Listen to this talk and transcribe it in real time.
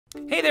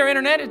Hey there,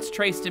 Internet. It's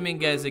Trace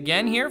Dominguez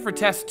again here for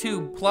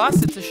TestTube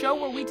Plus. It's a show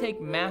where we take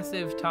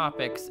massive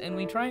topics and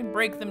we try and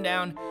break them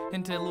down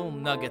into little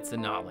nuggets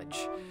of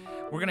knowledge.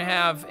 We're gonna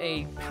have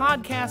a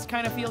podcast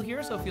kind of feel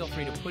here, so feel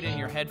free to put in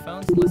your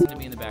headphones and listen to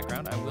me in the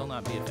background. I will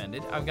not be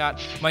offended. I've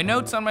got my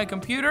notes on my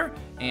computer,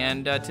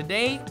 and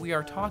today we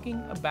are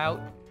talking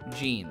about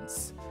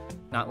genes.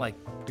 Not like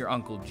your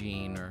Uncle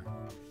Gene or,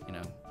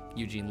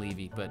 Eugene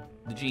Levy, but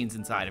the genes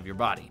inside of your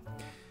body.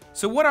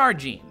 So what are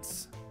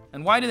genes,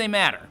 and why do they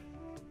matter?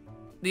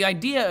 The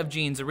idea of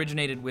genes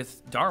originated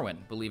with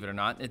Darwin, believe it or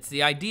not. It's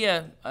the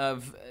idea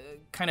of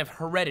kind of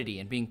heredity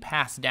and being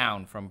passed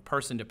down from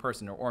person to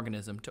person or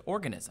organism to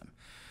organism.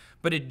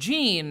 But a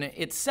gene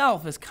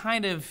itself is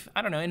kind of,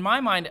 I don't know, in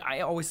my mind, I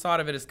always thought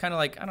of it as kind of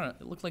like, I don't know,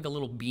 it looked like a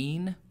little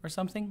bean or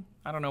something.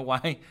 I don't know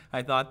why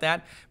I thought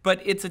that.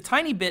 But it's a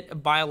tiny bit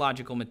of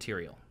biological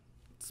material.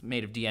 It's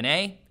made of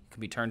DNA, it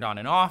can be turned on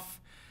and off.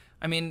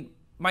 I mean,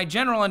 my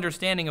general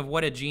understanding of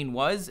what a gene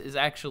was is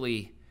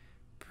actually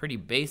pretty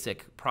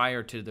basic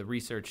prior to the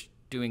research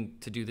to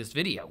do this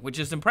video, which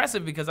is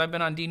impressive because I've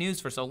been on D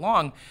News for so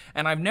long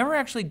and I've never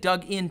actually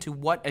dug into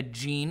what a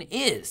gene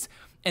is.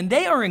 And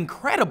they are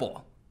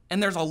incredible,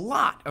 and there's a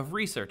lot of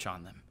research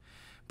on them.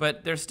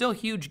 But there's still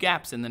huge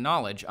gaps in the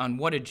knowledge on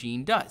what a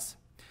gene does.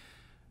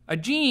 A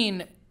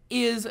gene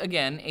is,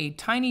 again, a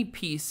tiny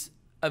piece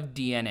of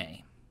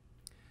DNA.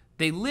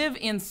 They live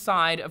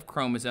inside of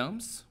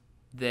chromosomes.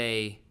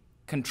 They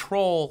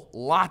control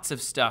lots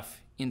of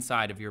stuff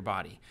inside of your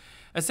body.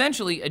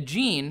 Essentially, a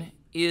gene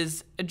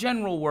is a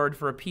general word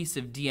for a piece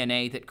of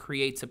DNA that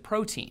creates a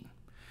protein.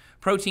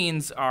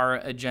 Proteins are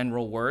a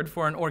general word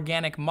for an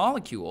organic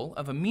molecule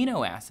of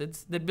amino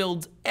acids that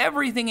builds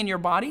everything in your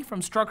body,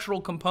 from structural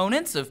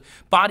components of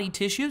body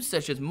tissues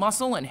such as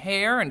muscle and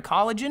hair and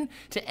collagen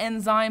to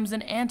enzymes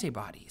and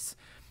antibodies.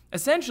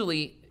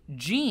 Essentially,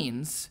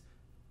 genes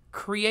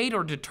create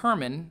or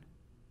determine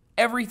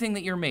everything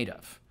that you're made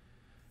of.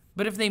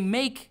 But if they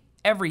make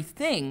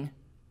everything,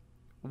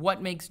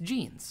 what makes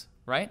genes,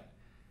 right?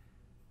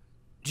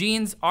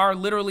 Genes are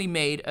literally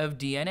made of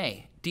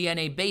DNA.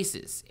 DNA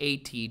bases,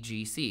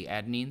 ATGC,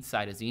 adenine,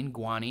 cytosine,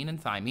 guanine,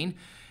 and thymine.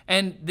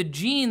 And the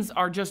genes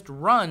are just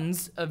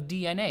runs of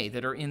DNA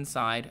that are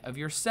inside of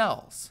your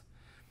cells.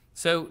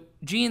 So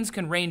genes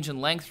can range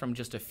in length from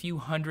just a few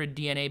hundred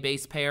DNA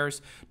base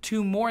pairs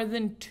to more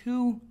than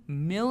 2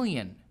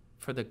 million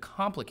for the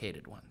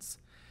complicated ones.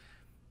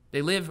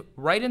 They live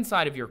right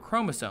inside of your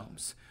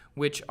chromosomes,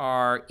 which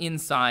are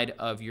inside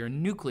of your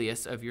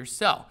nucleus of your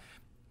cell.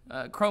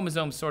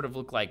 Chromosomes sort of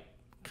look like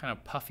kind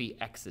of puffy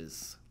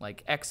X's,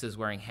 like X's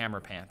wearing hammer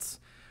pants.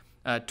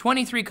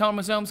 23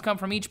 chromosomes come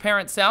from each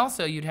parent cell,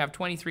 so you'd have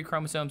 23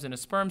 chromosomes in a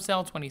sperm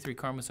cell, 23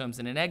 chromosomes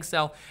in an egg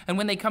cell, and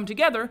when they come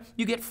together,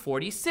 you get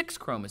 46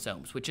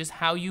 chromosomes, which is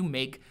how you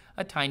make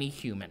a tiny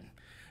human.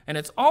 And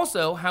it's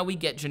also how we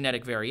get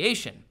genetic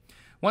variation.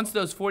 Once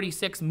those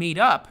 46 meet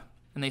up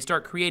and they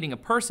start creating a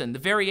person, the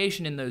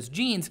variation in those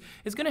genes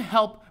is going to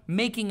help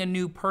making a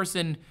new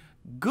person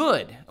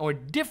good or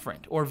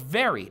different or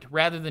varied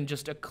rather than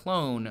just a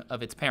clone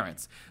of its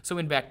parents. So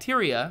when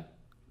bacteria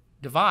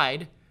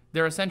divide,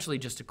 they're essentially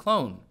just a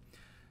clone.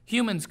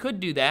 Humans could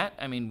do that.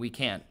 I mean, we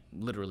can't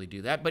literally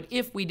do that, but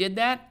if we did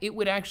that, it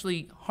would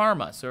actually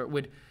harm us, or it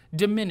would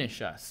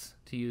diminish us,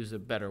 to use a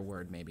better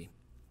word maybe.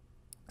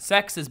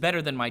 Sex is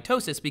better than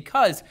mitosis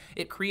because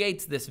it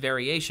creates this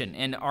variation,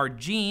 and our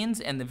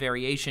genes and the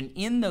variation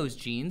in those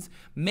genes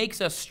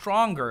makes us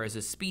stronger as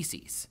a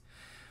species.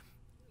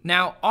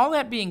 Now, all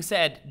that being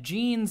said,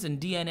 genes and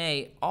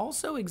DNA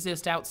also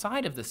exist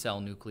outside of the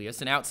cell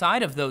nucleus and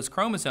outside of those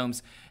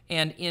chromosomes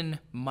and in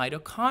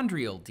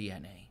mitochondrial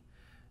DNA.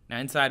 Now,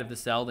 inside of the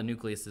cell, the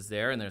nucleus is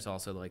there, and there's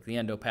also like the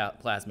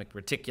endoplasmic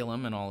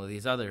reticulum and all of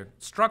these other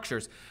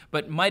structures.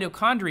 But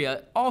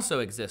mitochondria also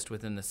exist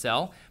within the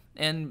cell,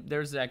 and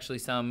there's actually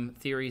some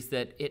theories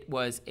that it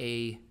was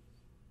a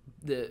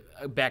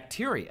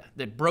bacteria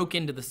that broke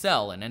into the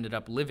cell and ended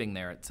up living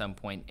there at some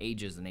point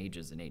ages and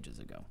ages and ages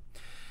ago.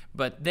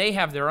 But they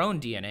have their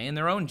own DNA and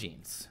their own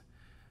genes.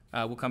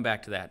 We'll come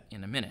back to that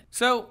in a minute.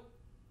 So,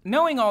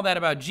 knowing all that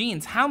about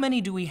genes, how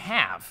many do we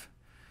have?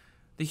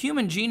 The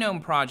Human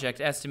Genome Project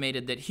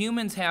estimated that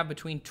humans have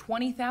between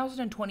 20,000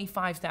 and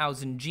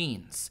 25,000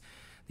 genes.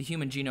 The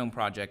Human Genome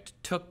Project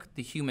took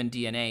the human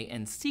DNA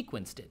and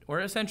sequenced it, or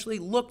essentially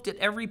looked at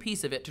every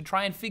piece of it to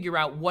try and figure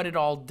out what it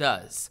all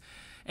does.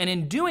 And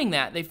in doing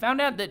that, they found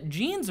out that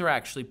genes are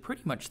actually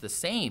pretty much the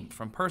same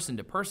from person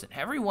to person.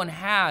 Everyone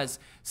has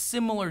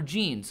similar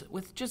genes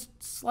with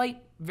just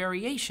slight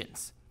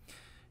variations.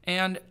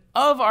 And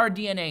of our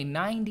DNA,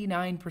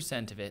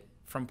 99% of it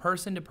from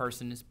person to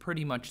person is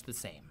pretty much the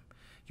same.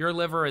 Your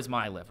liver is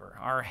my liver.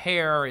 Our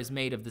hair is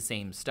made of the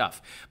same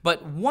stuff.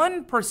 But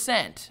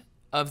 1%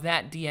 of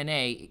that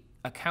DNA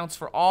accounts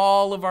for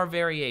all of our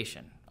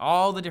variation.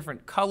 All the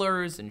different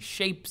colors and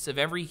shapes of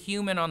every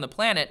human on the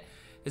planet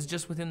is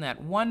just within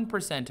that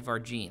 1% of our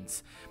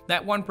genes.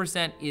 That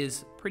 1%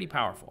 is pretty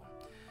powerful.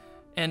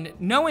 And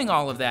knowing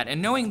all of that,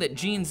 and knowing that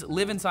genes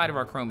live inside of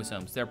our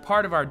chromosomes, they're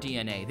part of our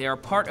DNA, they are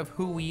part of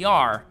who we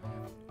are,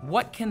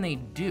 what can they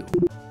do?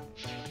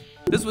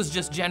 This was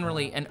just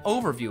generally an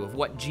overview of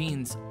what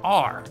genes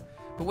are,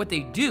 but what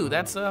they do,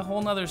 that's a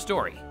whole nother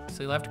story.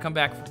 So you'll have to come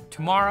back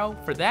tomorrow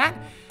for that,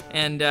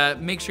 and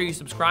make sure you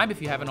subscribe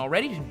if you haven't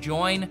already to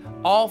join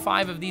all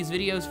 5 of these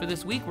videos for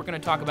this week. We're gonna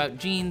talk about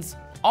genes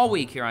all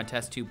week here on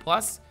TestTube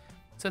Plus,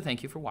 so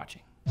thank you for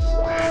watching.